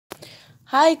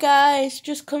Hi guys,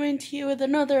 just coming to you with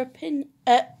another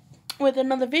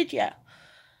video.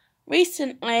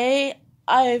 Recently,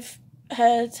 I've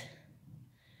heard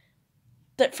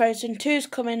that Frozen 2 is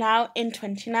coming out in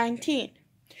 2019,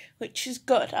 which is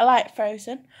good. I like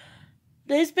Frozen.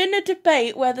 There's been a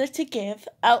debate whether to give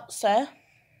Elsa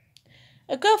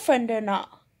a girlfriend or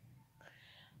not.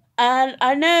 And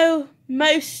I know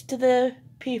most of the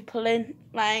people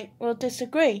will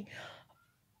disagree.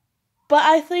 But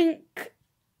I think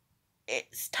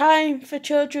it's time for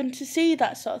children to see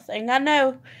that sort of thing. I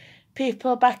know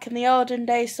people back in the olden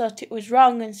days thought it was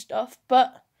wrong and stuff,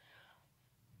 but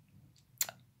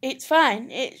it's fine.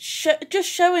 It's just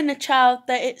showing a child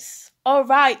that it's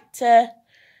alright to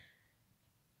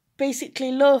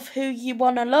basically love who you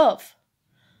want to love.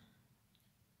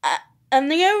 And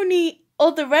the only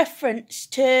other reference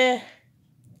to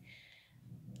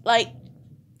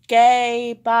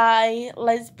gay, bi,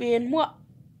 lesbian,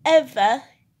 whatever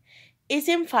is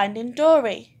in Finding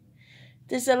Dory.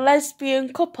 There's a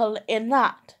lesbian couple in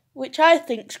that, which I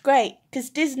think's great because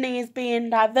Disney is being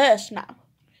diverse now.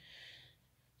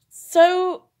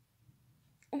 So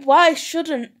why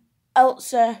shouldn't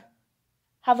Elsa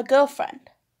have a girlfriend?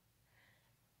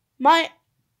 My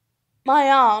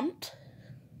aunt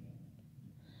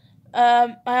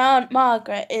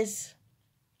Margaret is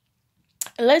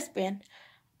a lesbian,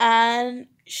 and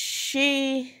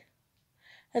she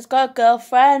has got a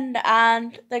girlfriend,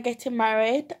 and they're getting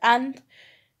married, and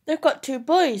they've got two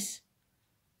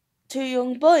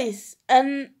young boys,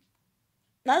 and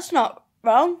that's not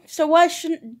wrong. So why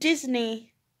shouldn't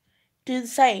Disney do the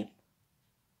same?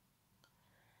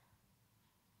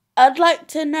 I'd like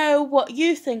to know what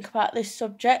you think about this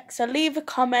subject, so leave a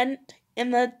comment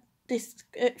in the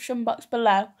description box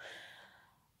below.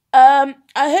 I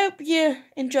hope you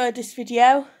enjoyed this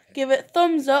video. Give it a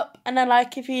thumbs up and a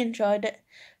like if you enjoyed it.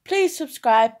 Please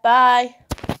subscribe. Bye.